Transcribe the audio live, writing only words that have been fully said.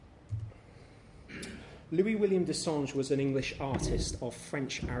Louis William Desonges was an English artist of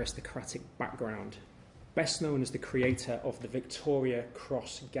French aristocratic background, best known as the creator of the Victoria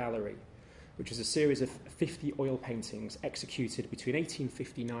Cross Gallery, which is a series of 50 oil paintings executed between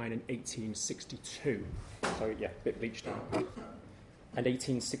 1859 and 1862. So, yeah, a bit bleached out. And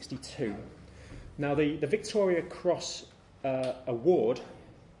 1862. Now, the Victoria Cross Award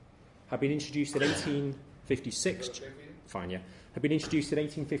had been introduced in 1856. Fine, yeah. Had been introduced in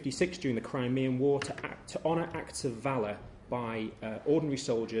 1856 during the Crimean War to honour acts of valour by ordinary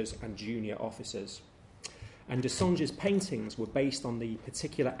soldiers and junior officers. And Desonges' paintings were based on the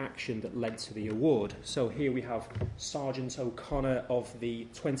particular action that led to the award. So here we have Sergeant O'Connor of the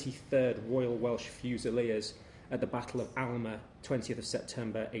 23rd Royal Welsh Fusiliers at the Battle of Alma, 20th of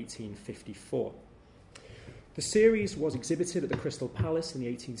September 1854. The series was exhibited at the Crystal Palace in the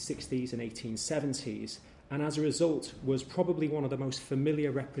 1860s and 1870s, and as a result was probably one of the most familiar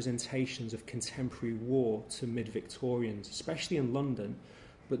representations of contemporary war to mid-Victorians, especially in London,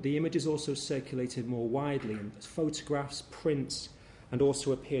 but the images also circulated more widely as photographs, prints, and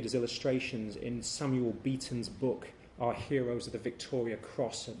also appeared as illustrations in Samuel Beaton's book, Our Heroes of the Victoria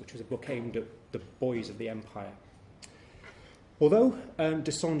Cross, which was a book aimed at the boys of the Empire. Although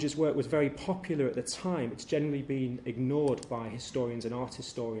Desonges' work was very popular at the time, it's generally been ignored by historians and art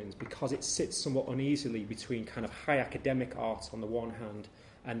historians because it sits somewhat uneasily between kind of high academic art on the one hand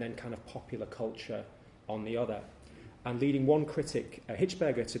and then kind of popular culture on the other. And leading one critic,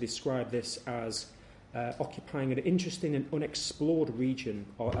 Hitchberger, to describe this as occupying an interesting and unexplored region,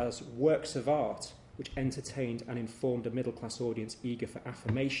 or as works of art which entertained and informed a middle-class audience eager for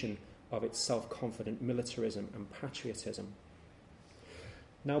affirmation of its self-confident militarism and patriotism.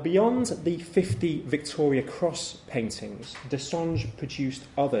 Now, beyond the 50 Victoria Cross paintings, Desonges produced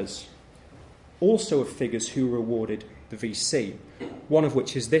others, also of figures who were awarded the VC, one of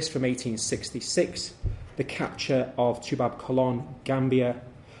which is this from 1866, the capture of Tubab Colon, Gambia,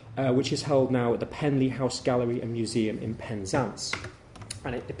 which is held now at the Penley House Gallery and Museum in Penzance.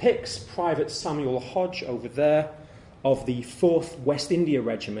 And it depicts Private Samuel Hodge over there of the 4th West India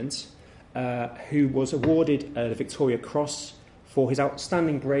Regiment, who was awarded the Victoria Cross for his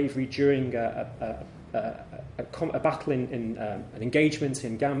outstanding bravery during a battle in an engagement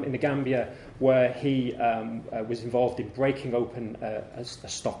in the Gambia, where he was involved in breaking open a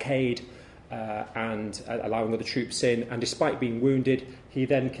stockade and allowing other troops in. And despite being wounded, he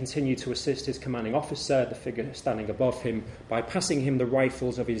then continued to assist his commanding officer, the figure standing above him, by passing him the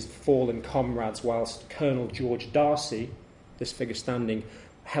rifles of his fallen comrades, whilst Colonel George Darcy, this figure standing,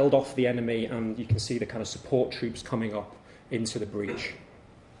 held off the enemy, and you can see the kind of support troops coming up into the breach.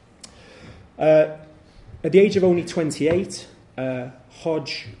 At the age of only 28,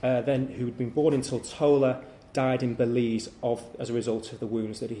 Hodge, then, who had been born in Tortola, died in Belize as a result of the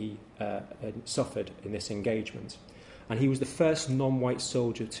wounds that he had suffered in this engagement. And he was the first non-white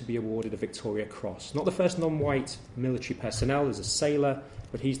soldier to be awarded a Victoria Cross. Not the first non-white military personnel as a sailor,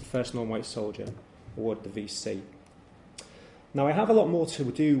 but he's the first non-white soldier awarded the VC. Now, I have a lot more to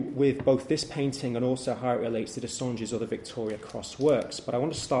do with both this painting and also how it relates to Desonges' other Victoria Cross works, but I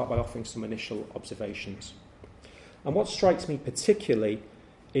want to start by offering some initial observations. And what strikes me particularly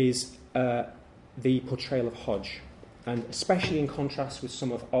is the portrayal of Hodge, and especially in contrast with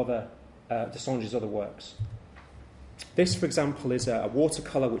some of Desonges' other works. This, for example, is a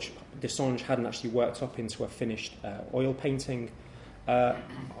watercolour which Desonges hadn't actually worked up into a finished oil painting,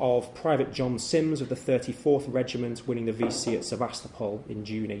 of Private John Sims of the 34th Regiment winning the VC at Sevastopol in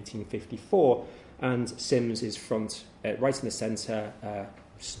June 1854, and Sims is right in the centre,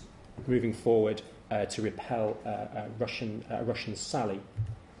 moving forward to repel a Russian sally.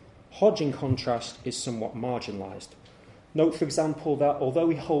 Hodge, in contrast, is somewhat marginalised. Note, for example, that although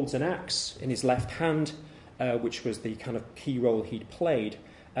he holds an axe in his left hand, which was the kind of key role he'd played,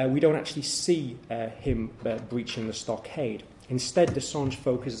 we don't actually see him breaching the stockade. Instead, Desonges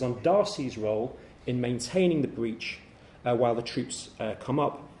focuses on Darcy's role in maintaining the breach while the troops come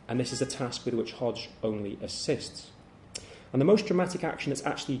up, and this is a task with which Hodge only assists. And the most dramatic action that's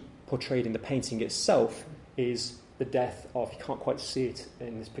actually portrayed in the painting itself is the death of, you can't quite see it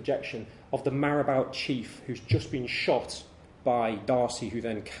in this projection, of the Marabout chief who's just been shot by Darcy, who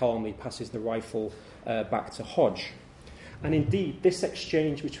then calmly passes the rifle back to Hodge. And indeed, this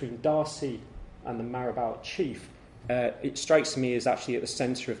exchange between Darcy and the Marabout chief, it strikes me as actually at the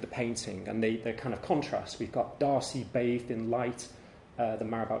centre of the painting, and the kind of contrast. We've got Darcy bathed in light, the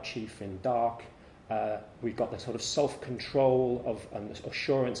Marabout chief in dark. We've got the sort of self-control and the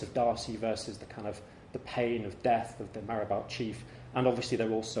assurance of Darcy versus the kind of the pain of death of the Marabout chief, and obviously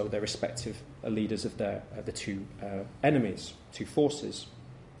they're also their respective leaders of the two enemies, two forces.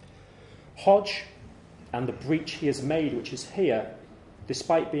 Hodge and the breach he has made, which is here,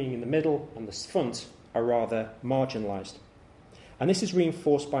 despite being in the middle and the front, are rather marginalised. And this is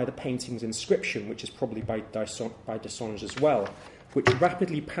reinforced by the painting's inscription, which is probably by Desonge as well, which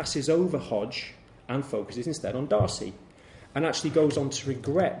rapidly passes over Hodge and focuses instead on Darcy, and actually goes on to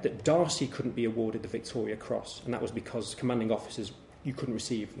regret that Darcy couldn't be awarded the Victoria Cross, and that was because commanding officers you couldn't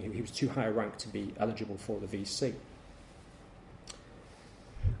receive, he was too high a rank to be eligible for the VC.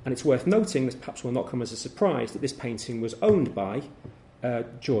 And it's worth noting, this perhaps will not come as a surprise, that this painting was owned by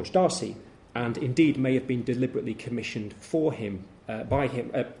George Darcy, and indeed may have been deliberately commissioned for him by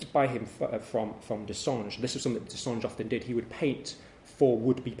him from Desonge. This is something that Desonge often did. He would paint for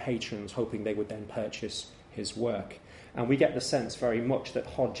would-be patrons, hoping they would then purchase his work. And we get the sense very much that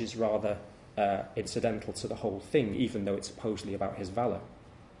Hodge is rather incidental to the whole thing, even though it's supposedly about his valour.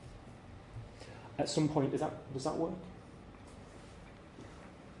 At some point, does that work?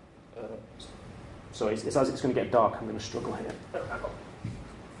 Sorry, as it's going to get dark, I'm going to struggle here.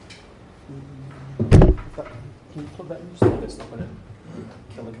 Can you plug that in? So it's not going to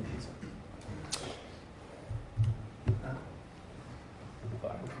kill the computer.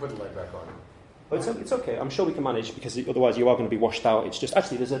 Put the light back on. Oh, it's okay. I'm sure we can manage, because otherwise you are going to be washed out. It's just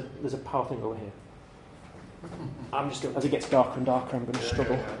actually there's a power thing over here. I'm just going, as it gets darker and darker, I'm going to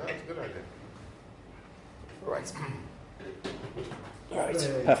struggle. Yeah, that's a good idea. All right.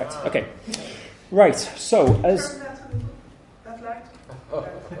 Perfect. Okay. Right. So as that light.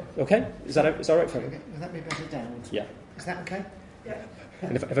 okay, is that all right for you? Will that be better down? Yeah. Is that okay? Yeah.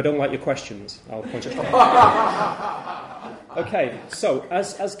 And if I don't like your questions, I'll point it. Okay, so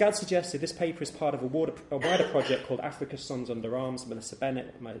as Gad suggested, this paper is part of a wider project called Africa's Sons Under Arms. Melissa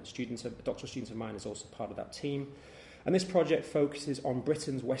Bennett, a doctoral student of mine, is also part of that team. And this project focuses on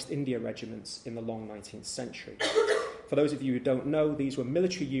Britain's West India Regiments in the long 19th century. For those of you who don't know, these were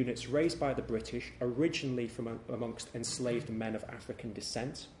military units raised by the British, originally from amongst enslaved men of African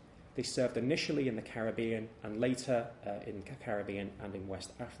descent. They served initially in the Caribbean and later in the Caribbean and in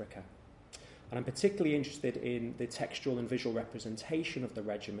West Africa. And I'm particularly interested in the textual and visual representation of the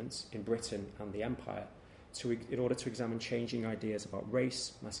regiments in Britain and the Empire in order to examine changing ideas about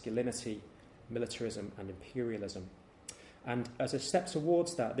race, masculinity, militarism and imperialism. And as a step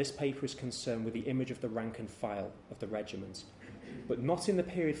towards that, this paper is concerned with the image of the rank and file of the regiment, but not in the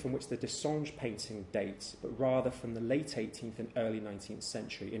period from which the Desonge painting dates, but rather from the late 18th and early 19th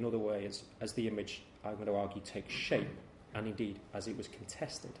century. In other words, as the image, I'm going to argue, takes shape, and indeed as it was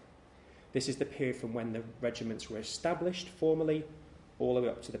contested. This is the period from when the regiments were established formally, all the way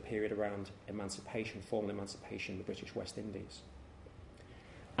up to the period around formal emancipation in the British West Indies.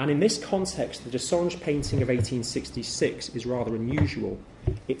 And in this context, the Desonge painting of 1866 is rather unusual.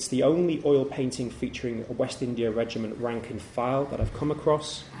 It's the only oil painting featuring a West India Regiment rank and file that I've come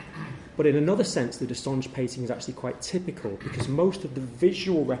across. But in another sense, the Desonge painting is actually quite typical, because most of the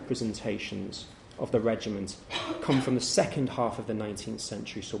visual representations of the regiment come from the second half of the 19th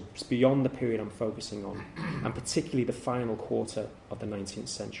century, so it's beyond the period I'm focusing on, and particularly the final quarter of the 19th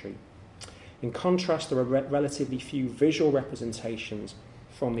century. In contrast, there are relatively few visual representations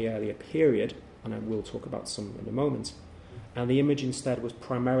from the earlier period, and I will talk about some in a moment, and the image instead was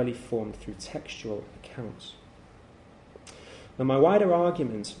primarily formed through textual accounts. Now, my wider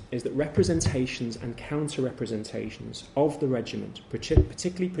argument is that representations and counter-representations of the regiment,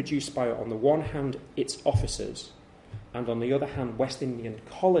 particularly produced by, on the one hand, its officers, and on the other hand, West Indian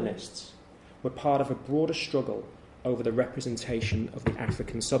colonists, were part of a broader struggle over the representation of the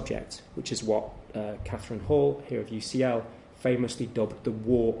African subject, which is what Catherine Hall, here of UCL, famously dubbed the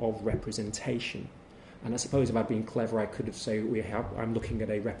War of Representation. And I suppose if I'd been clever, I could have said, I'm looking at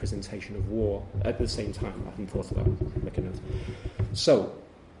a representation of war at the same time. I hadn't thought of that. Make a note. So,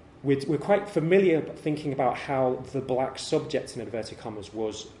 we're quite familiar thinking about how the black subject, in inverted commas,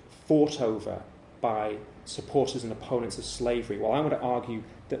 was fought over by supporters and opponents of slavery. Well, I want to argue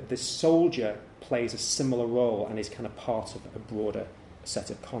that the soldier plays a similar role and is kind of part of a broader set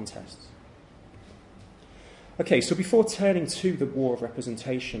of contests. Okay, so before turning to the War of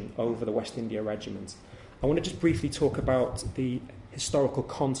Representation over the West India Regiment, I want to just briefly talk about the historical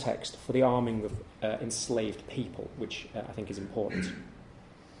context for the arming of enslaved people, which I think is important.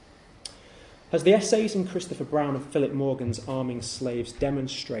 As the essays in Christopher Brown and Philip Morgan's Arming Slaves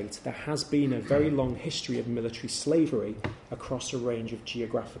demonstrate, there has been a very long history of military slavery across a range of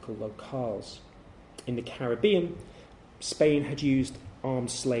geographical locales. In the Caribbean, Spain had used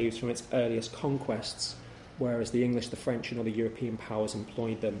armed slaves from its earliest conquests, whereas the English, the French and other European powers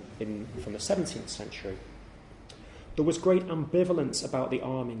employed them from the 17th century. There was great ambivalence about the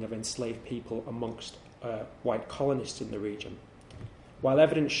arming of enslaved people amongst white colonists in the region. While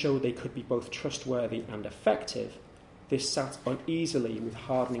evidence showed they could be both trustworthy and effective, this sat uneasily with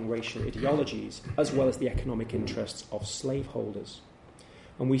hardening racial ideologies as well as the economic interests of slaveholders.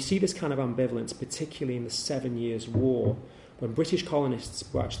 And we see this kind of ambivalence particularly in the 7 Years' War, when British colonists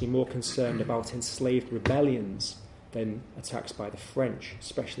were actually more concerned about enslaved rebellions than attacks by the French,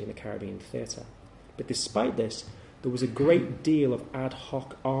 especially in the Caribbean theatre. But despite this, there was a great deal of ad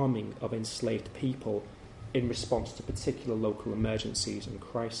hoc arming of enslaved people in response to particular local emergencies and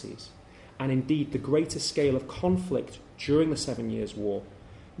crises. And indeed, the greater scale of conflict during the 7 Years' War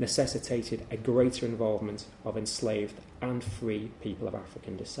necessitated a greater involvement of enslaved and free people of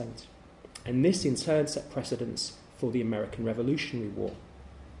African descent. And this in turn set precedents for the American Revolutionary War.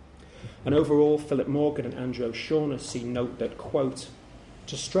 And overall, Philip Morgan and Andrew O'Shaughnessy note that, quote,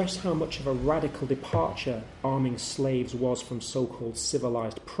 to stress how much of a radical departure arming slaves was from so-called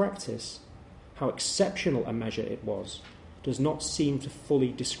civilized practice, how exceptional a measure it was, does not seem to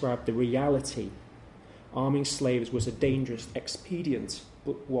fully describe the reality. Arming slaves was a dangerous expedient,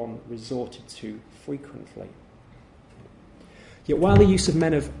 but one resorted to frequently. Yet while the use of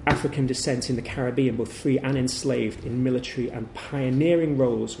men of African descent in the Caribbean, both free and enslaved, in military and pioneering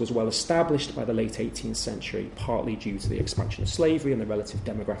roles was well established by the late 18th century, partly due to the expansion of slavery and the relative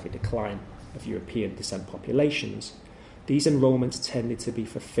demographic decline of European descent populations, these enrolments tended to be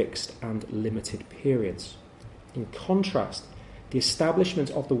for fixed and limited periods. In contrast, the establishment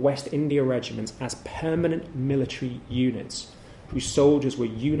of the West India Regiments as permanent military units, whose soldiers were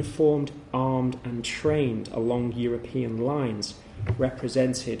uniformed, armed and trained along European lines,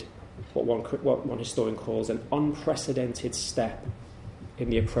 represented what one historian calls an unprecedented step in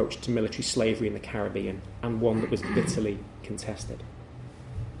the approach to military slavery in the Caribbean, and one that was bitterly contested.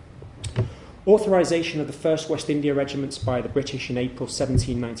 Authorisation of the first West India Regiments by the British in April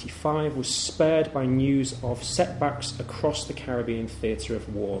 1795 was spurred by news of setbacks across the Caribbean theatre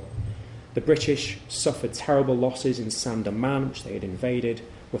of war. The British suffered terrible losses in Saint-Domingue, which they had invaded,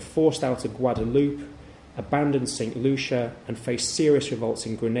 were forced out of Guadeloupe, abandoned St. Lucia, and faced serious revolts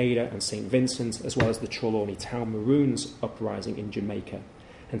in Grenada and St. Vincent, as well as the Trelawney Town Maroons uprising in Jamaica.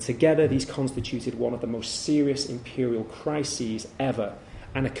 And together these constituted one of the most serious imperial crises ever,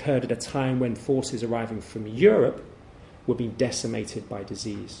 and occurred at a time when forces arriving from Europe were being decimated by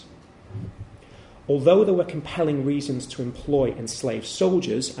disease. Although there were compelling reasons to employ enslaved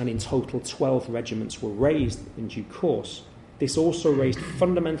soldiers, and in total 12 regiments were raised in due course, this also raised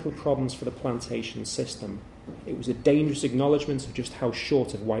fundamental problems for the plantation system. It was a dangerous acknowledgement of just how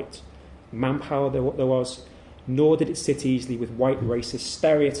short of white manpower there was, nor did it sit easily with white racist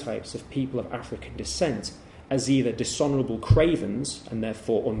stereotypes of people of African descent as either dishonourable cravens, and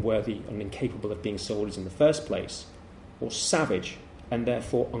therefore unworthy and incapable of being soldiers in the first place, or savage, and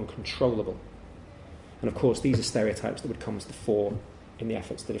therefore uncontrollable. And of course, these are stereotypes that would come to the fore in the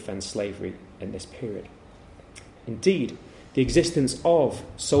efforts to defend slavery in this period. Indeed, the existence of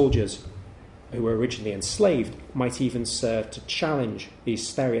soldiers who were originally enslaved might even serve to challenge these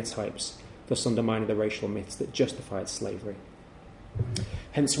stereotypes, thus undermining the racial myths that justified slavery.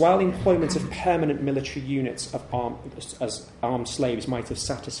 Hence, while the employment of permanent military units as armed slaves might have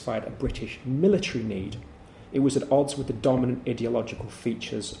satisfied a British military need, it was at odds with the dominant ideological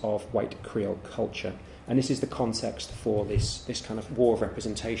features of white Creole culture. And this is the context for this kind of war of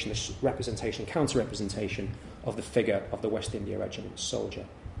representation, this representation, counter-representation of the figure of the West India Regiment soldier.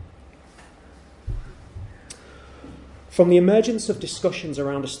 From the emergence of discussions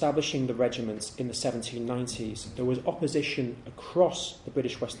around establishing the regiments in the 1790s, there was opposition across the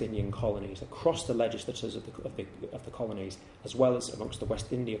British West Indian colonies, across the legislatures of the colonies, as well as amongst the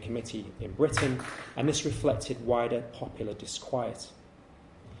West India Committee in Britain, and this reflected wider popular disquiet.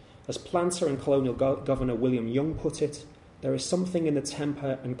 As planter and colonial governor William Young put it, there is something in the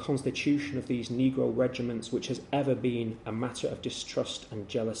temper and constitution of these Negro regiments which has ever been a matter of distrust and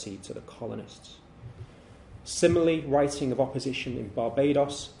jealousy to the colonists. Similarly, writing of opposition in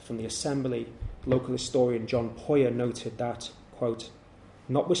Barbados from the Assembly, local historian John Poyer noted that, quote,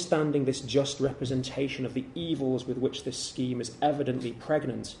 notwithstanding this just representation of the evils with which this scheme is evidently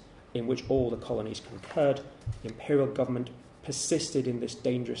pregnant, in which all the colonies concurred, the imperial government persisted in this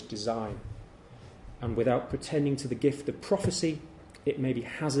dangerous design, and without pretending to the gift of prophecy, it may be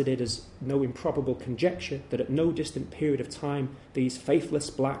hazarded as no improbable conjecture that at no distant period of time these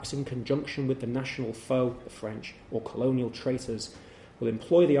faithless blacks, in conjunction with the national foe, the French, or colonial traitors, will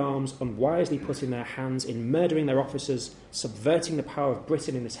employ the arms unwisely put in their hands in murdering their officers, subverting the power of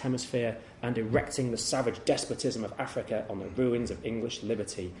Britain in this hemisphere, and erecting the savage despotism of Africa on the ruins of English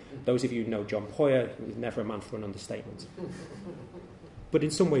liberty. Those of you who know John Poyer, he's never a man for an understatement. But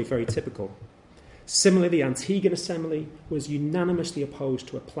in some way very typical. Similarly, the Antiguan Assembly was unanimously opposed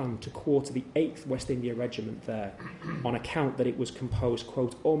to a plan to quarter the 8th West India Regiment there on account that it was composed,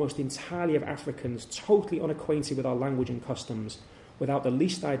 quote, almost entirely of Africans totally unacquainted with our language and customs, without the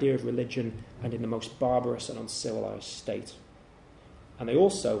least idea of religion, and in the most barbarous and uncivilized state. And they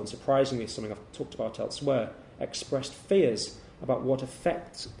also, and surprisingly something I've talked about elsewhere, expressed fears about what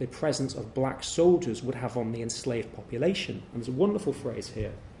effect the presence of black soldiers would have on the enslaved population. And there's a wonderful phrase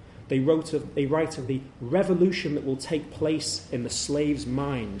here. They write of the revolution that will take place in the slave's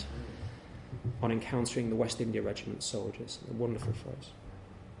mind on encountering the West India Regiment soldiers. A wonderful phrase.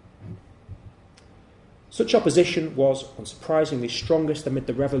 Such opposition was, unsurprisingly, strongest amid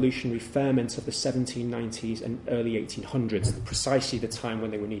the revolutionary ferment of the 1790s and early 1800s. Precisely the time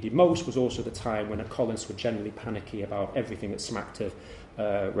when they were needed most was also the time when the colonists were generally panicky about everything that smacked of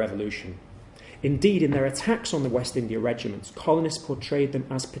revolution. Indeed, in their attacks on the West India Regiments, colonists portrayed them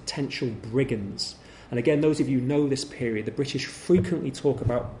as potential brigands. And again, those of you who know this period, the British frequently talk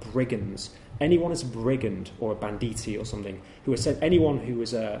about brigands. Anyone is a brigand or a banditti or something, who has said anyone who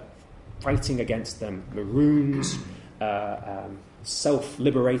was fighting against them, Maroons,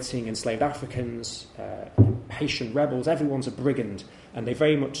 self-liberating enslaved Africans, Haitian rebels, everyone's a brigand. And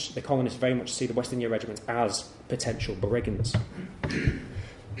the colonists very much see the West India Regiment as potential brigands.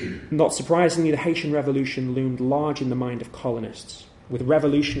 Not surprisingly, the Haitian Revolution loomed large in the mind of colonists. With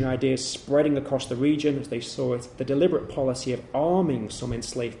revolutionary ideas spreading across the region as they saw it, the deliberate policy of arming some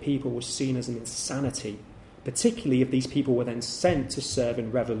enslaved people was seen as an insanity, particularly if these people were then sent to serve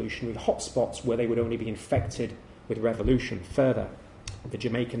in revolutionary hotspots where they would only be infected with revolution further. The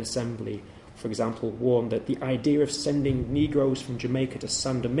Jamaican Assembly, for example, warned that the idea of sending Negroes from Jamaica to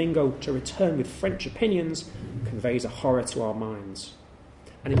San Domingo to return with French opinions conveys a horror to our minds.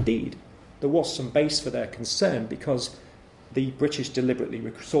 And indeed, there was some base for their concern because the British deliberately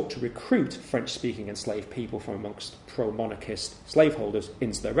sought to recruit French-speaking enslaved people from amongst pro-monarchist slaveholders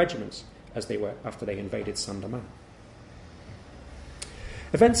into their regiments as they were after they invaded Sandaman.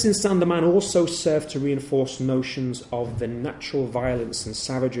 Events in Sandaman also served to reinforce notions of the natural violence and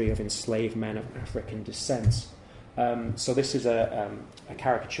savagery of enslaved men of African descent. So this is a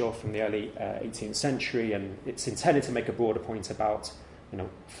caricature from the early 18th century, and it's intended to make a broader point about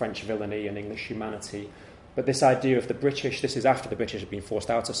French villainy and English humanity. But this idea of the British, this is after the British have been forced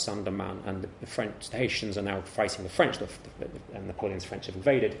out of Sandaman and the Haitians are now fighting the French, and Napoleon's French have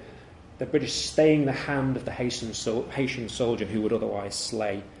invaded. The British staying the hand of the Haitian soldier who would otherwise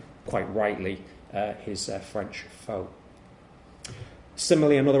slay, quite rightly, his French foe.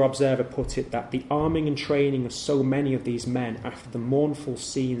 Similarly, another observer put it that the arming and training of so many of these men after the mournful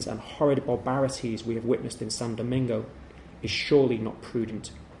scenes and horrid barbarities we have witnessed in San Domingo is surely not prudent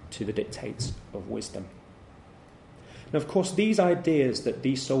to the dictates of wisdom. Now, of course, these ideas that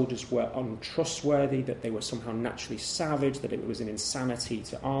these soldiers were untrustworthy, that they were somehow naturally savage, that it was an insanity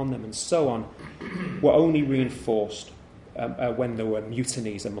to arm them, and so on, were only reinforced when there were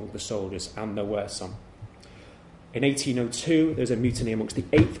mutinies among the soldiers, and there were some. In 1802, there was a mutiny amongst the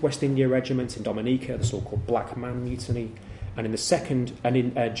 8th West India Regiment in Dominica, the so-called Black Man Mutiny. And in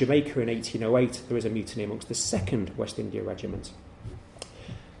Jamaica in 1808, there was a mutiny amongst the 2nd West India Regiment.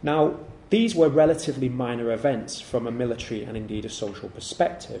 Now, these were relatively minor events from a military and indeed a social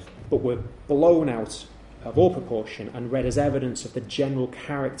perspective, but were blown out of all proportion and read as evidence of the general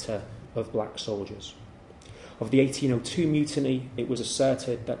character of black soldiers. Of the 1802 mutiny, it was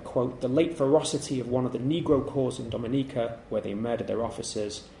asserted that, quote, the late ferocity of one of the Negro corps in Dominica, where they murdered their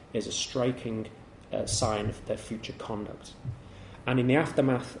officers, is a striking sign of their future conduct. And in the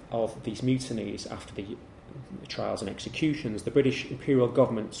aftermath of these mutinies, after the trials and executions, the British imperial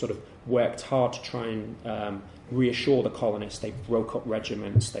government sort of worked hard to try and reassure the colonists. They broke up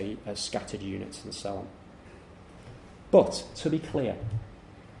regiments, they scattered units, and so on. But, to be clear,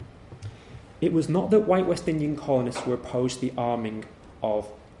 it was not that white West Indian colonists were opposed to the arming of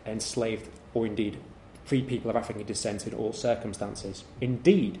enslaved, or indeed free people of African descent in all circumstances.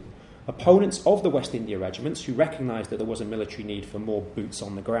 Indeed, opponents of the West India Regiments, who recognised that there was a military need for more boots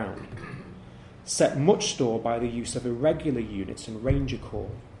on the ground, set much store by the use of irregular units and ranger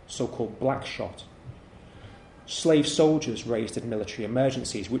corps, so-called black shot. Slave soldiers raised in military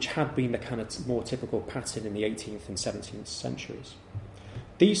emergencies, which had been the kind of more typical pattern in the 18th and 17th centuries.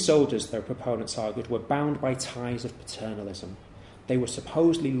 These soldiers, their proponents argued, were bound by ties of paternalism. They were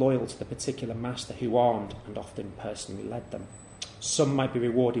supposedly loyal to the particular master who armed and often personally led them. Some might be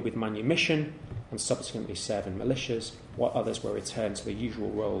rewarded with manumission and subsequently serve in militias, while others were returned to their usual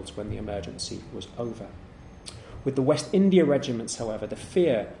roles when the emergency was over. With the West India Regiments, however, the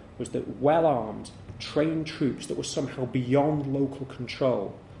fear was that well-armed, trained troops that were somehow beyond local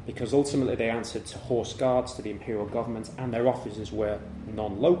control because ultimately they answered to horse guards, to the imperial government, and their officers were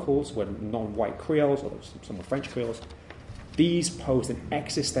non-locals, were non-white Creoles, or some were French Creoles. These posed an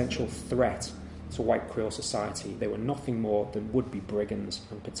existential threat to white Creole society. They were nothing more than would-be brigands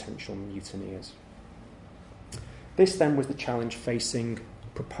and potential mutineers. This then was the challenge facing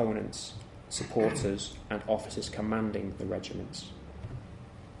proponents, supporters, and officers commanding the regiments.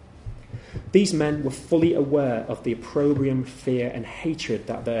 These men were fully aware of the opprobrium, fear, and hatred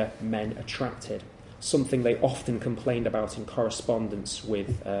that their men attracted, something they often complained about in correspondence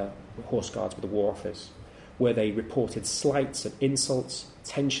with horse guards with the War Office, where they reported slights and insults,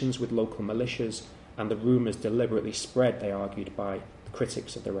 tensions with local militias, and the rumours deliberately spread, they argued, by the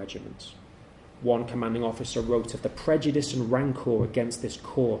critics of the regiments. One commanding officer wrote of the prejudice and rancour against this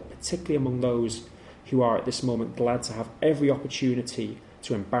corps, particularly among those who are at this moment glad to have every opportunity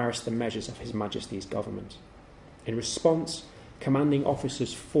to embarrass the measures of His Majesty's government. In response, commanding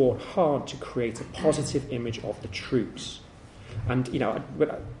officers fought hard to create a positive image of the troops. And,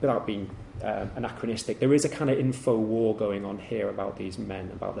 without being anachronistic, there is a kind of info war going on here about these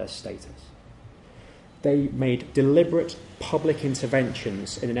men, about their status. They made deliberate public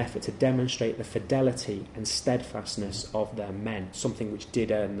interventions in an effort to demonstrate the fidelity and steadfastness of their men, something which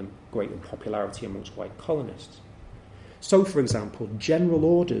did earn them great popularity amongst white colonists. So, for example, general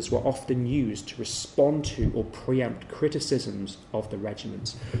orders were often used to respond to or preempt criticisms of the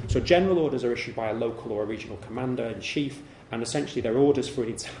regiments. So general orders are issued by a local or a regional commander-in-chief, and essentially they're orders for an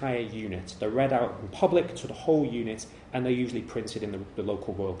entire unit. They're read out in public to the whole unit, and they're usually printed in the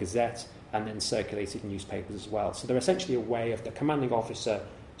local Royal Gazette and then circulated in newspapers as well. So they're essentially a way of the commanding officer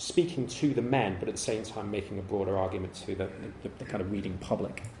speaking to the men, but at the same time making a broader argument to the kind of reading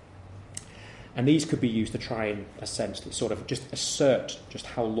public. And these could be used to try and essentially sort of just assert just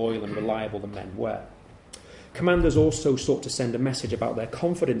how loyal and reliable the men were. Commanders also sought to send a message about their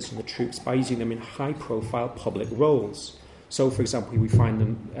confidence in the troops by using them in high-profile public roles. So, for example, we find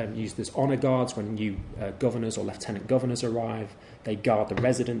them used as honour guards when new governors or lieutenant governors arrive. They guard the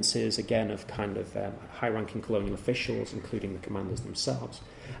residences, again, of kind of high-ranking colonial officials, including the commanders themselves.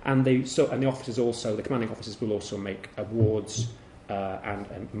 And the officers also, the commanding officers will also make awards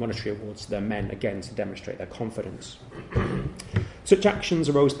and monetary awards to their men, again, to demonstrate their confidence. Such actions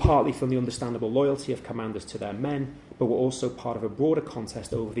arose partly from the understandable loyalty of commanders to their men, but were also part of a broader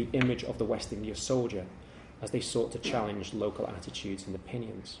contest over the image of the West India soldier, as they sought to challenge local attitudes and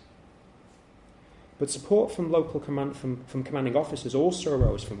opinions. But support from local from commanding officers also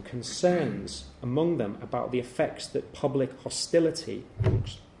arose from concerns among them about the effects that public hostility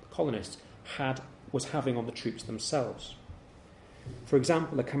amongst colonists was having on the troops themselves. For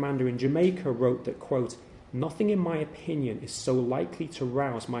example, a commander in Jamaica wrote that, quote, "Nothing in my opinion is so likely to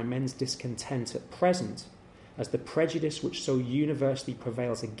rouse my men's discontent at present as the prejudice which so universally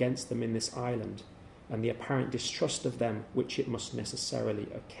prevails against them in this island, and the apparent distrust of them which it must necessarily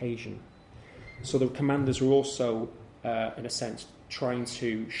occasion." So the commanders were also, in a sense, trying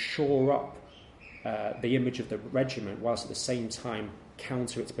to shore up the image of the regiment, whilst at the same time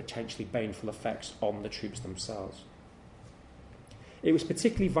counter its potentially baneful effects on the troops themselves. It was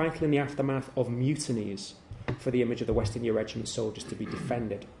particularly vital in the aftermath of mutinies for the image of the West India Regiment soldiers to be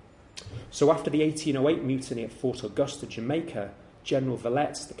defended. So after the 1808 mutiny at Fort Augusta, Jamaica, General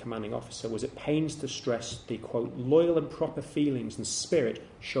Villette, the commanding officer, was at pains to stress the, quote, "loyal and proper feelings and spirit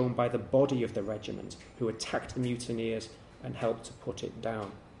shown by the body of the regiment, who attacked the mutineers and helped to put it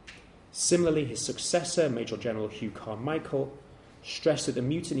down." Similarly, his successor, Major General Hugh Carmichael, stressed that the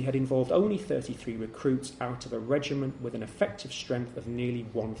mutiny had involved only 33 recruits out of a regiment with an effective strength of nearly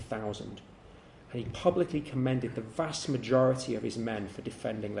 1,000. And he publicly commended the vast majority of his men for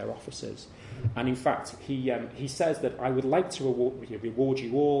defending their officers. And in fact, he says that I would like to reward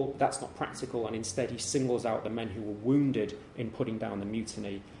you all, that's not practical, and instead he singles out the men who were wounded in putting down the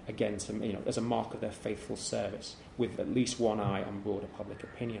mutiny, again, as a mark of their faithful service, with at least one eye on broader public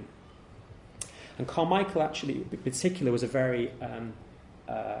opinion. And Carmichael, actually, in particular, was a very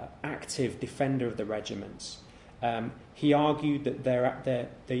active defender of the regiments. He argued that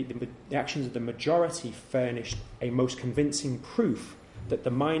the actions of the majority furnished a most convincing proof that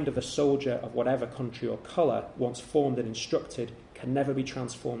the mind of a soldier of whatever country or colour, once formed and instructed, can never be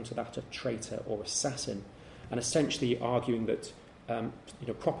transformed to that of traitor or assassin, and essentially arguing that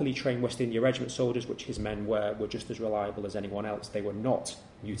properly trained West India Regiment soldiers, which his men were just as reliable as anyone else. They were not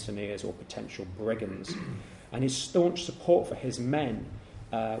mutineers or potential brigands. And his staunch support for his men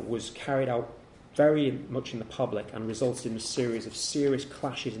was carried out very much in the public and resulted in a series of serious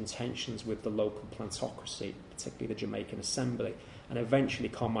clashes and tensions with the local plantocracy, particularly the Jamaican Assembly. And eventually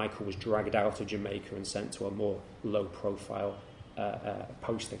Carmichael was dragged out of Jamaica and sent to a more low-profile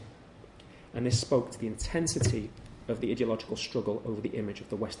posting. And this spoke to the intensity of the ideological struggle over the image of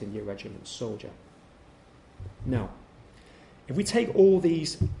the West India Regiment soldier. Now, if we take all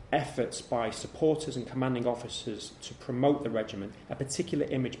these efforts by supporters and commanding officers to promote the regiment, a particular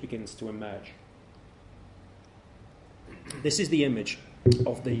image begins to emerge. This is the image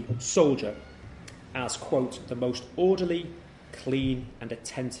of the soldier as, quote, the most orderly, clean and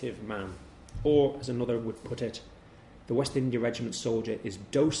attentive man. Or, as another would put it, the West India Regiment soldier is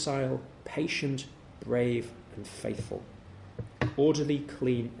docile, patient, brave and faithful. Orderly,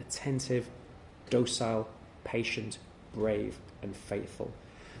 clean, attentive, docile, patient, brave and faithful.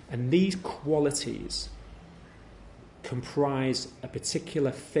 And these qualities comprise a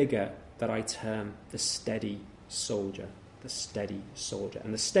particular figure that I term the steady soldier. The steady soldier.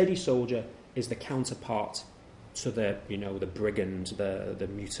 And the steady soldier is the counterpart to the brigand, the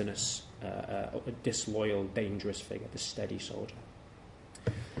mutinous, disloyal, dangerous figure, the steady soldier.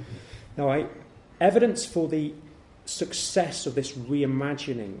 Now, evidence for the success of this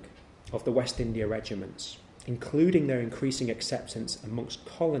reimagining of the West India Regiments, including their increasing acceptance amongst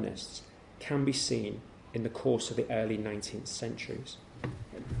colonists, can be seen in the course of the early 19th centuries.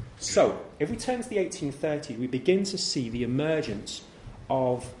 So, if we turn to the 1830s, we begin to see the emergence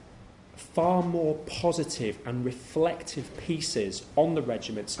of far more positive and reflective pieces on the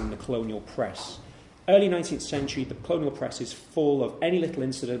regiments in the colonial press. Early 19th century, the colonial press is full of any little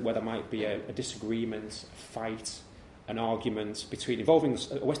incident where there might be a disagreement, a fight, an argument involving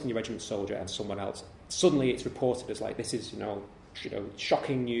a West India Regiment soldier and someone else. Suddenly it's reported as like, this is,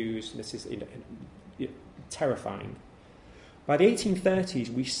 shocking news, this is terrifying. By the 1830s,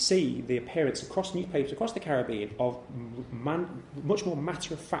 we see the appearance across newspapers across the Caribbean of much more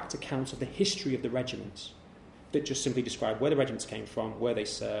matter-of-fact accounts of the history of the regiments that just simply describe where the regiments came from, where they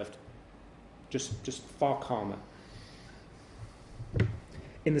served, just far calmer.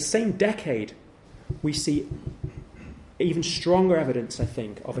 In the same decade, we see even stronger evidence, I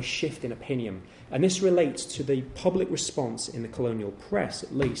think, of a shift in opinion. And this relates to the public response in the colonial press,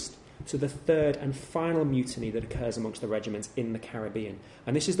 at least, to the third and final mutiny that occurs amongst the regiments in the Caribbean.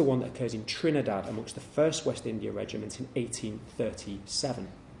 And this is the one that occurs in Trinidad amongst the 1st West India Regiment in 1837.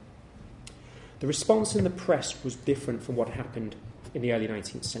 The response in the press was different from what happened in the early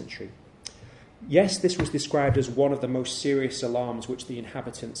 19th century. Yes, this was described as one of the most serious alarms which the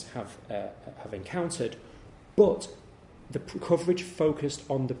inhabitants have encountered, but the coverage focused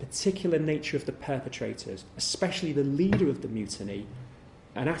on the particular nature of the perpetrators, especially the leader of the mutiny,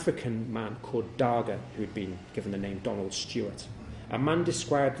 an African man called Daga, who had been given the name Donald Stewart, a man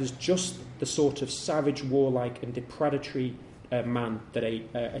described as just the sort of savage, warlike and depredatory man that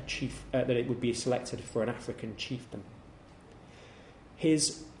it would be selected for an African chieftain.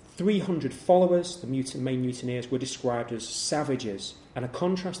 His 300 followers, the main mutineers, were described as savages, and a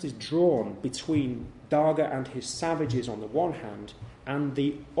contrast is drawn between Daga and his savages on the one hand and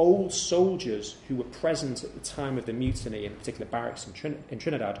the old soldiers who were present at the time of the mutiny, in particular barracks in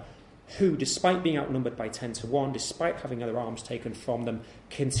Trinidad, who, despite being outnumbered by 10 to 1, despite having other arms taken from them,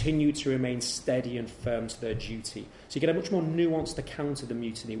 continued to remain steady and firm to their duty. So you get a much more nuanced account of the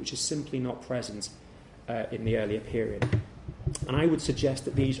mutiny, which is simply not present in the earlier period. And I would suggest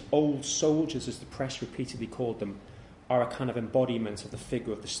that these old soldiers, as the press repeatedly called them, are a kind of embodiment of the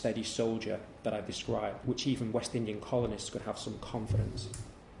figure of the steady soldier that I described, which even West Indian colonists could have some confidence.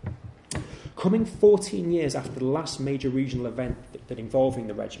 Coming 14 years after the last major regional event that involving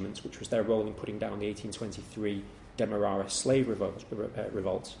the regiments, which was their role in putting down the 1823 Demerara slave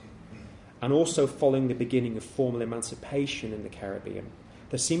revolt, and also following the beginning of formal emancipation in the Caribbean,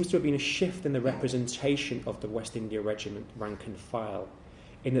 there seems to have been a shift in the representation of the West India Regiment rank and file,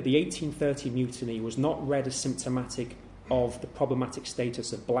 in that the 1830 mutiny was not read as symptomatic of the problematic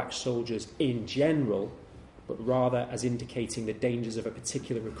status of black soldiers in general, but rather as indicating the dangers of a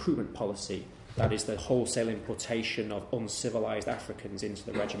particular recruitment policy, that is, the wholesale importation of uncivilized Africans into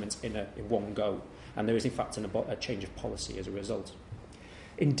the regiments in one go. And there is, in fact, a change of policy as a result.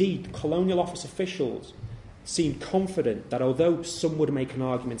 Indeed, colonial office officials seemed confident that although some would make an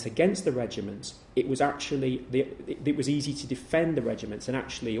argument against the regiments, it was easy to defend the regiments, and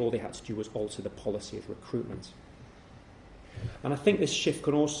actually all they had to do was alter the policy of recruitment. And I think this shift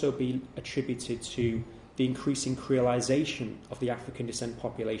can also be attributed to the increasing creolisation of the African descent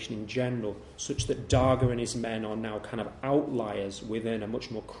population in general, such that Daga and his men are now kind of outliers within a much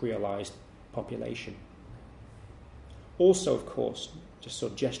more creolised population. Also, of course, just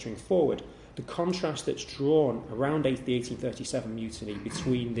sort of gesturing forward, the contrast that's drawn around the 1837 mutiny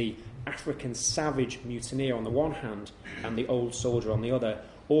between the African savage mutineer on the one hand and the old soldier on the other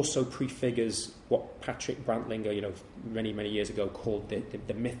also prefigures what Patrick Brantlinger, many, many years ago called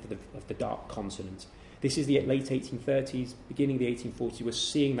the myth of the dark continent. This is the late 1830s, beginning of the 1840s. We're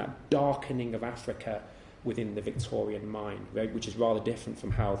seeing that darkening of Africa within the Victorian mind, which is rather different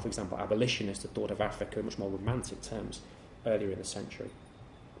from how, for example, abolitionists had thought of Africa in much more romantic terms earlier in the century.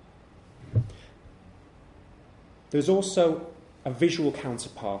 There's also a visual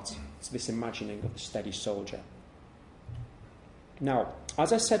counterpart to this imagining of the steady soldier. Now,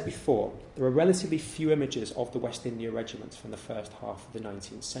 as I said before, there are relatively few images of the West India Regiments from the first half of the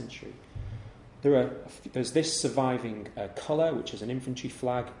 19th century. There's this surviving colour, which is an infantry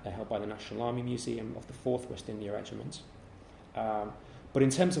flag held by the National Army Museum of the 4th West India Regiment. But in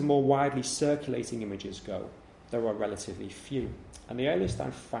terms of more widely circulating images go, there are relatively few. And the earliest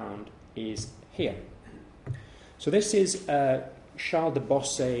I've found is here. So this is Charles de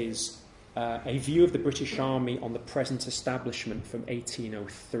Bosset's A View of the British Army on the Present Establishment from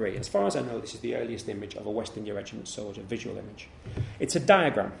 1803. As far as I know, this is the earliest image of a West India Regiment soldier, visual image. It's a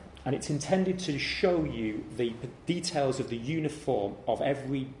diagram, and it's intended to show you the details of the uniform of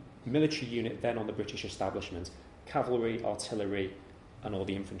every military unit then on the British establishment: cavalry, artillery, and all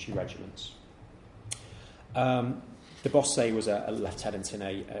the infantry regiments. De Bosset was a lieutenant in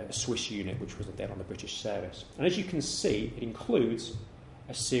a Swiss unit which was then on the British service. And as you can see, it includes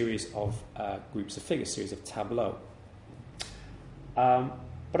a series of groups of figures, series of tableaux.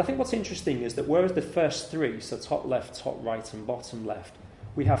 But I think what's interesting is that whereas the first three, so top left, top right, and bottom left,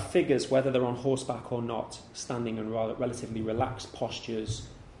 we have figures, whether they're on horseback or not, standing in relatively relaxed postures,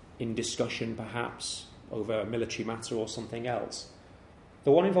 in discussion perhaps, over a military matter or something else.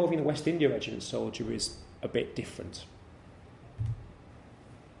 The one involving the West India Regiment soldier is a bit different.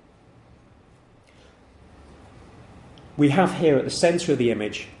 We have here at the centre of the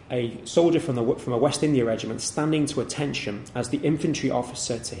image a soldier from a West India Regiment standing to attention as the infantry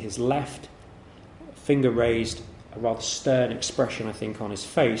officer to his left, finger raised, a rather stern expression, I think, on his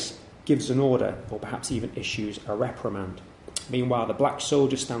face, gives an order or perhaps even issues a reprimand. Meanwhile, the black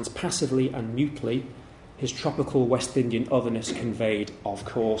soldier stands passively and mutely, his tropical West Indian otherness conveyed, of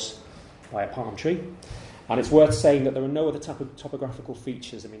course, by a palm tree. And it's worth saying that there are no other topographical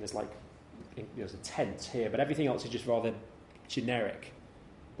features. I mean, there's a tent here, but everything else is just rather generic.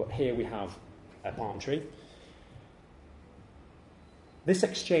 But here we have a palm tree. This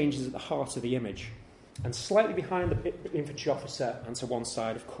exchange is at the heart of the image. And slightly behind the infantry officer and to one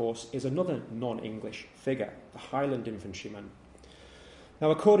side, of course, is another non-English figure, the Highland infantryman.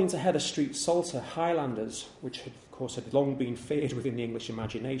 Now, according to Heather Street Salter, Highlanders, which had, of course had long been feared within the English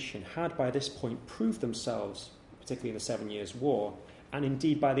imagination, had by this point proved themselves, particularly in the 7 Years' War, and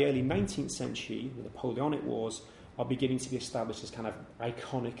indeed by the early 19th century, the Napoleonic Wars, are beginning to be established as kind of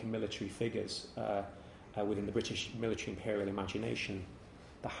iconic military figures within the British military imperial imagination.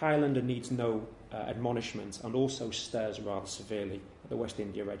 The Highlander needs no admonishment and also stares rather severely at the West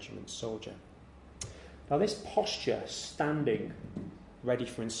India Regiment soldier. Now, this posture, standing ready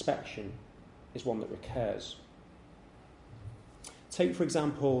for inspection, is one that recurs. Take, for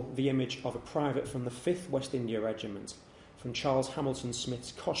example, the image of a private from the 5th West India Regiment, from Charles Hamilton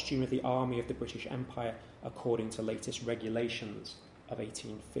Smith's Costume of the Army of the British Empire according to latest regulations of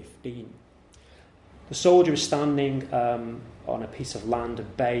 1815. The soldier is standing on a piece of land, a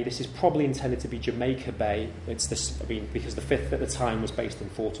bay. This is probably intended to be Jamaica Bay. Because the 5th at the time was based in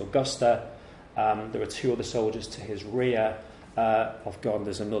Fort Augusta. There are two other soldiers to his rear.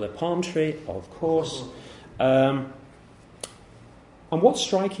 There's another palm tree, of course. And what's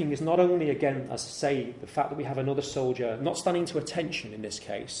striking is not only, again, as I say, the fact that we have another soldier not standing to attention in this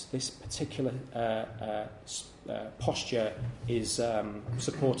case. This particular posture is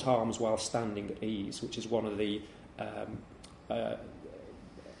support arms while standing at ease, which is one of the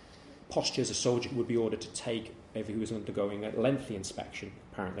postures a soldier would be ordered to take if he was undergoing a lengthy inspection,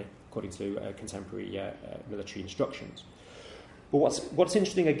 apparently, according to contemporary military instructions. But what's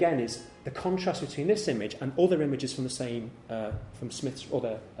interesting again is the contrast between this image and other images from the same from Smith's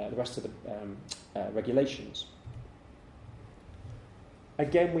the rest of the regulations.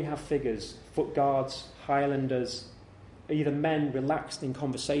 Again, we have figures: foot guards, Highlanders, either men relaxed in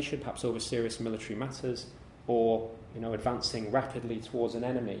conversation, perhaps over serious military matters, or advancing rapidly towards an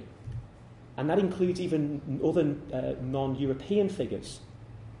enemy, and that includes even other non-European figures.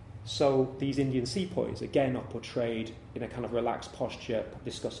 So these Indian sepoys, again, are portrayed in a kind of relaxed posture,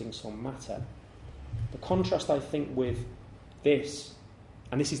 discussing some matter. The contrast, I think, with this,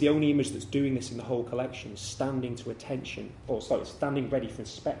 and this is the only image that's doing this in the whole collection, standing ready for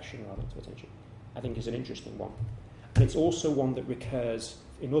inspection rather to attention, I think is an interesting one. And it's also one that recurs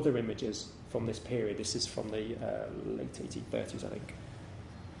in other images from this period. This is from the late 1830s, I think.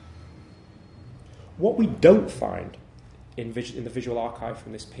 What we don't find in the visual archive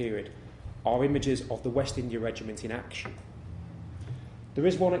from this period are images of the West India Regiment in action. There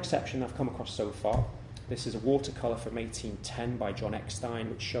is one exception I've come across so far. This is a watercolour from 1810 by John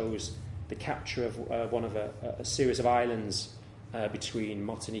Eckstein, which shows the capture of one of a series of islands between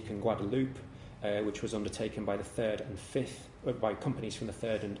Martinique and Guadeloupe, which was undertaken by the 3rd and 5th, by companies from the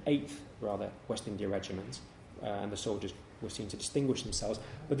 3rd and 8th, West India Regiments, and the soldiers were seen to distinguish themselves.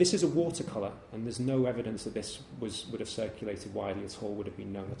 But this is a watercolour, and there's no evidence that this would have circulated widely at all, would have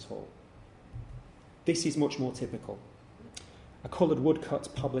been known at all. This is much more typical. A coloured woodcut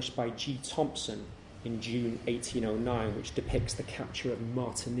published by G. Thompson in June 1809, which depicts the capture of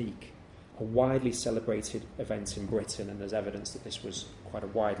Martinique, a widely celebrated event in Britain, and there's evidence that this was quite a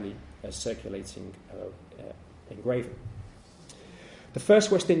widely circulating engraving. The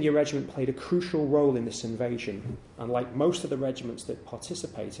 1st West India Regiment played a crucial role in this invasion, and like most of the regiments that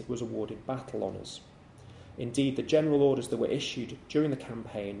participated, was awarded battle honours. Indeed, the general orders that were issued during the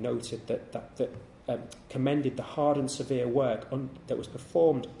campaign noted that commended the hard and severe work that was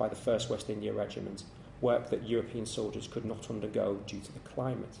performed by the 1st West India Regiment, work that European soldiers could not undergo due to the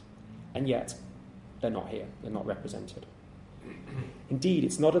climate. And yet, they're not here, they're not represented. Indeed,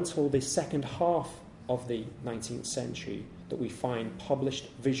 it's not until the second half of the 19th century that we find published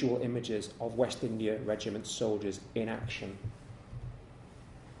visual images of West India Regiment soldiers in action.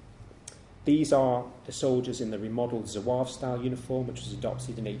 These are the soldiers in the remodelled Zouave-style uniform, which was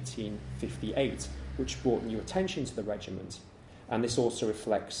adopted in 1858, which brought new attention to the regiment. And this also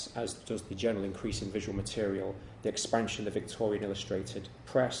reflects, as does the general increase in visual material, the expansion of the Victorian illustrated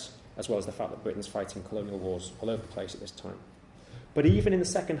press, as well as the fact that Britain's fighting colonial wars all over the place at this time. But even in the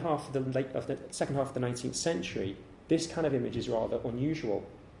second half of the 19th century, this kind of image is rather unusual.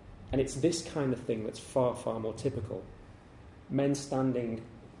 And it's this kind of thing that's far, far more typical. Men standing,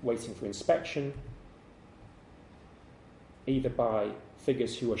 waiting for inspection, either by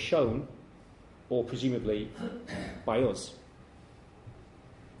figures who are shown, or presumably by us.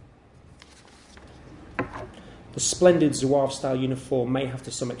 The splendid Zouave-style uniform may have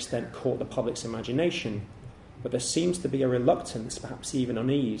to some extent caught the public's imagination, but there seems to be a reluctance, perhaps even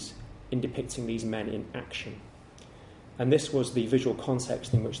unease, in depicting these men in action. And this was the visual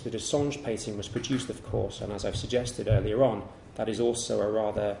context in which the Dessange painting was produced, of course, and as I've suggested earlier on, that is also a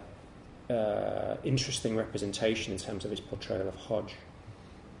rather interesting representation in terms of its portrayal of Hodge.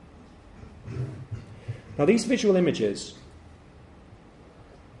 Now, these visual images,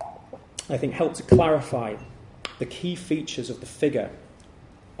 I think, help to clarify the key features of the figure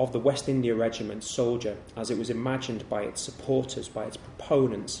of the West India Regiment soldier as it was imagined by its supporters, by its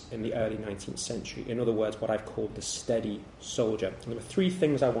proponents in the early 19th century. In other words, what I've called the steady soldier. And there are three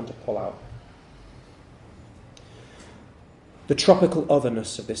things I want to pull out. The tropical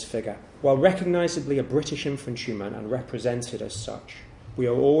otherness of this figure. While recognisably a British infantryman and represented as such, we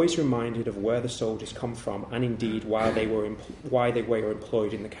are always reminded of where the soldiers come from and indeed why they were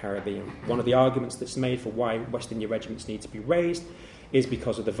employed in the Caribbean. One of the arguments that's made for why West India regiments need to be raised is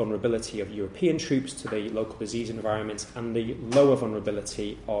because of the vulnerability of European troops to the local disease environments and the lower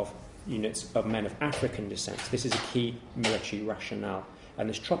vulnerability of units of men of African descent. This is a key military rationale. And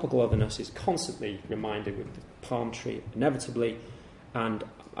this tropical otherness is constantly reminded with the palm tree, inevitably, and,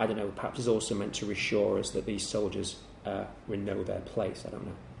 I don't know, perhaps is also meant to reassure us that these soldiers know their place. I don't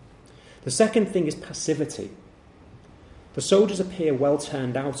know. The second thing is passivity. The soldiers appear well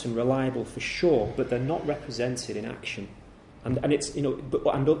turned out and reliable for sure, but they're not represented in action. And it's, you know,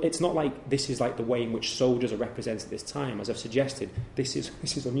 and it's not like this is like the way in which soldiers are represented at this time. As I've suggested, this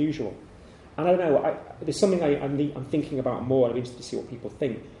is unusual. And I don't know, there's something I'm thinking about more, and I'm interested to see what people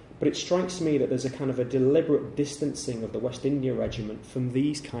think. But it strikes me that there's a kind of a deliberate distancing of the West India Regiment from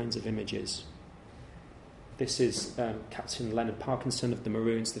these kinds of images. This is Captain Leonard Parkinson of the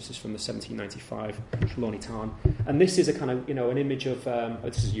Maroons. This is from the 1795 Trelawney Tarn. And this is a kind of, an image of,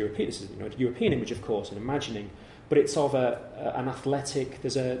 this is European. This is a European image, of course, an imagining. But it's of an athletic,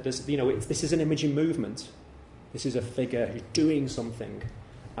 this is an image in movement. This is a figure who's doing something.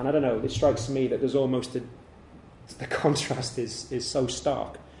 And I don't know, it strikes me that there's almost the contrast is so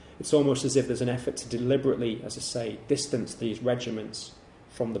stark. It's almost as if there's an effort to deliberately, as I say, distance these regiments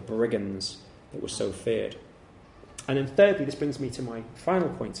from the brigands that were so feared. And then thirdly, this brings me to my final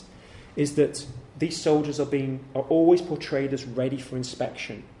point, is that these soldiers are always portrayed as ready for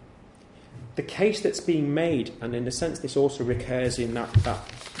inspection. The case that's being made, and in a sense this also recurs in that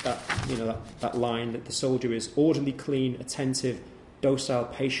line that the soldier is orderly, clean, attentive, docile,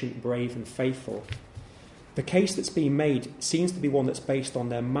 patient, brave and faithful. The case that's being made seems to be one that's based on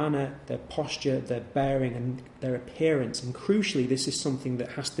their manner, their posture, their bearing and their appearance. And crucially, this is something that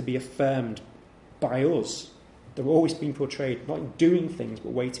has to be affirmed by us. They're always being portrayed not in doing things,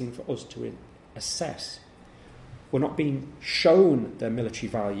 but waiting for us to assess. We're not being shown their military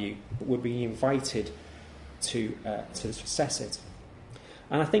value, but we're being invited to assess it.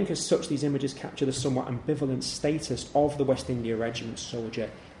 And I think as such, these images capture the somewhat ambivalent status of the West India Regiment soldier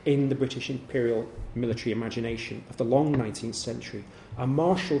in the British imperial military imagination of the long 19th century. A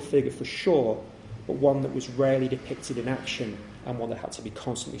martial figure for sure, but one that was rarely depicted in action and one that had to be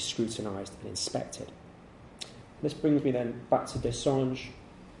constantly scrutinised and inspected. This brings me then back to Dessange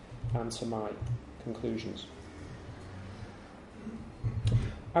and to my conclusions.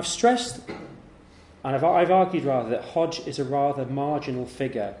 I've stressed, and I've argued rather, that Hodge is a rather marginal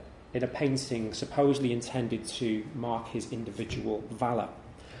figure in a painting supposedly intended to mark his individual valour.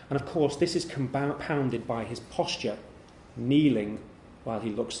 And of course, this is compounded by his posture, kneeling while he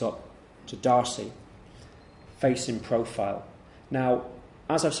looks up to Darcy, face in profile. Now,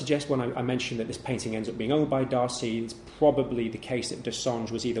 as I've suggested when I mentioned that this painting ends up being owned by Darcy, it's probably the case that Dessange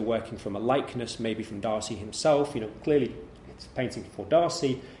was either working from a likeness, maybe from Darcy himself. Clearly it's a painting for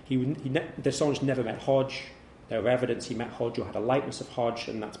Darcy. Dessange never met Hodge. There were evidence he met Hodge or had a likeness of Hodge,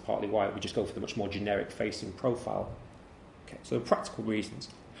 and that's partly why we just go for the much more generic face in profile. Okay, so the practical reasons.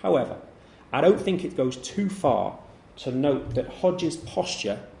 However, I don't think it goes too far to note that Hodge's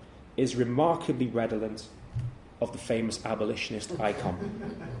posture is remarkably redolent of the famous abolitionist icon,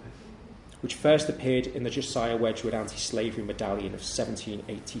 which first appeared in the Josiah Wedgwood anti-slavery medallion of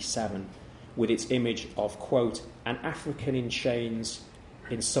 1787, with its image of, quote, an African in chains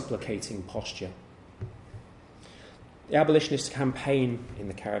in supplicating posture. The abolitionist campaign in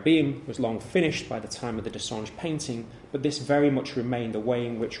the Caribbean was long finished by the time of the Dessange painting, but this very much remained the way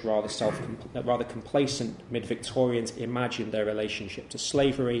in which rather complacent mid-Victorians imagined their relationship to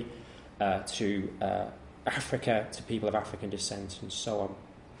slavery, to Africa, to people of African descent, and so on.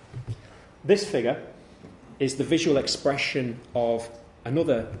 This figure is the visual expression of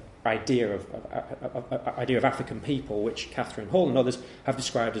another idea of African people, which Catherine Hall and others have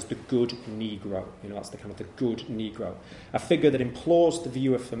described as the good Negro. That's the kind of the good Negro. A figure that implores the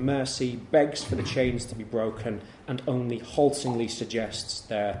viewer for mercy, begs for the chains to be broken, and only haltingly suggests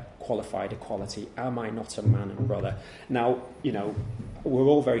their qualified equality. Am I not a man and brother? Now, we're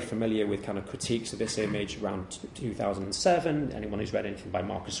all very familiar with kind of critiques of this image around 2007. Anyone who's read anything by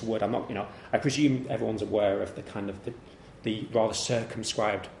Marcus Wood, I presume everyone's aware of the kind of the rather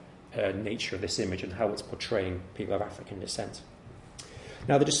circumscribed nature of this image and how it's portraying people of African descent.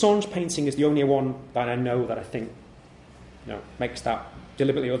 Now, the Dessange painting is the only one that I know that I think makes that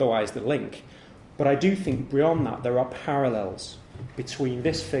deliberately otherwise the link. But I do think beyond that there are parallels between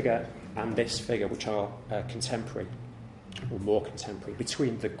this figure and this figure, which are contemporary, or more contemporary,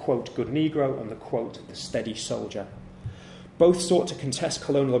 between the, quote, good Negro and the, quote, the steady soldier. Both sought to contest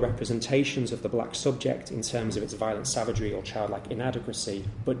colonial representations of the black subject in terms of its violent savagery or childlike inadequacy,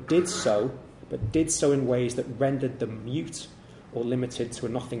 but did so in ways that rendered them mute or limited to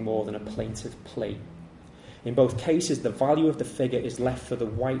nothing more than a plaintive plea. In both cases, the value of the figure is left for the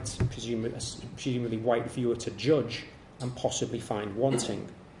white, presumably white viewer to judge and possibly find wanting.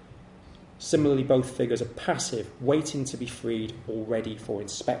 Similarly, both figures are passive, waiting to be freed or ready for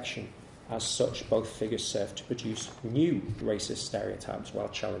inspection. As such, both figures serve to produce new racist stereotypes while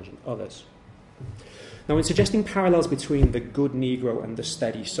challenging others. Now, in suggesting parallels between the good Negro and the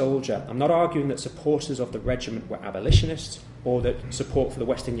steady soldier, I'm not arguing that supporters of the regiment were abolitionists or that support for the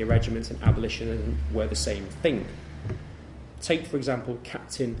West India Regiments and abolitionism were the same thing. Take, for example,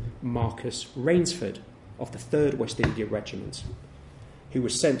 Captain Marcus Rainsford of the 3rd West India Regiment, who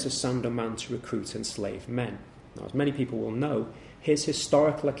was sent to Sandoman to recruit enslaved men. Now, as many people will know, his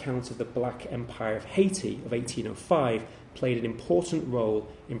historical account of the Black Empire of Haiti of 1805 played an important role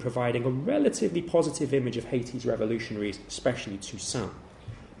in providing a relatively positive image of Haiti's revolutionaries, especially Toussaint.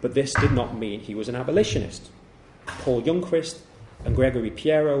 But this did not mean he was an abolitionist. Paul Youngquist and Gregory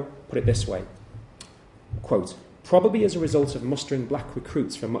Piero put it this way, quote, probably as a result of mustering black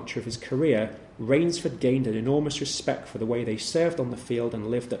recruits for much of his career, Rainsford gained an enormous respect for the way they served on the field and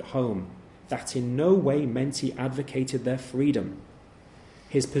lived at home. That in no way meant he advocated their freedom.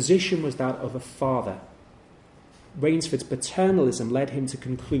 His position was that of a father. Rainsford's paternalism led him to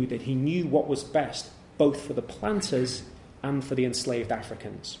conclude that he knew what was best, both for the planters and for the enslaved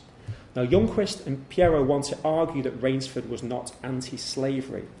Africans. Now, Youngquist and Piero want to argue that Rainsford was not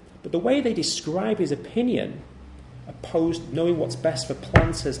anti-slavery, but the way they describe his opinion, opposed knowing what's best for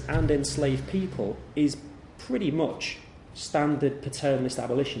planters and enslaved people, is pretty much standard paternalist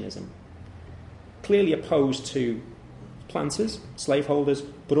abolitionism. Clearly opposed to planters, slaveholders,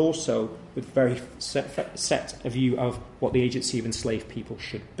 but also with very set a view of what the agency of enslaved people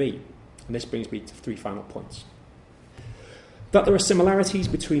should be. And this brings me to 3 final points. That there are similarities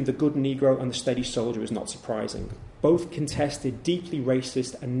between the good Negro and the steady soldier is not surprising. Both contested deeply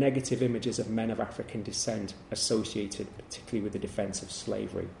racist and negative images of men of African descent associated particularly with the defence of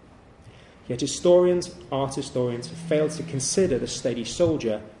slavery. Yet historians, art historians, have failed to consider the steady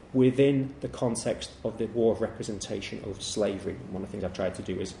soldier within the context of the war of representation over slavery. One of the things I've tried to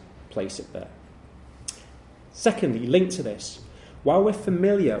do is place it there. Secondly, linked to this, while we're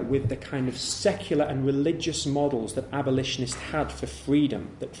familiar with the kind of secular and religious models that abolitionists had for freedom,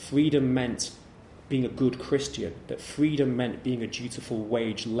 that freedom meant being a good Christian, that freedom meant being a dutiful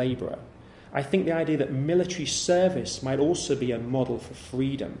wage labourer, I think the idea that military service might also be a model for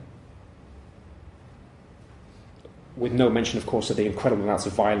freedom, with no mention, of course, of the incredible amounts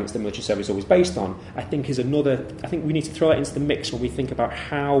of violence that military service is always based on, I think we need to throw that into the mix when we think about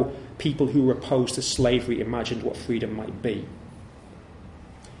how people who were opposed to slavery imagined what freedom might be.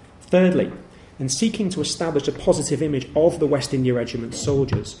 Thirdly, in seeking to establish a positive image of the West India Regiment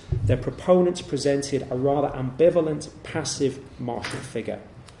soldiers, their proponents presented a rather ambivalent, passive martial figure,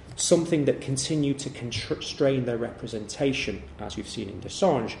 something that continued to constrain their representation, as we've seen in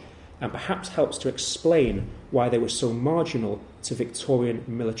Desange, and perhaps helps to explain why they were so marginal to Victorian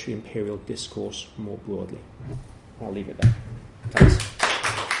military imperial discourse more broadly. I'll leave it there. Thanks.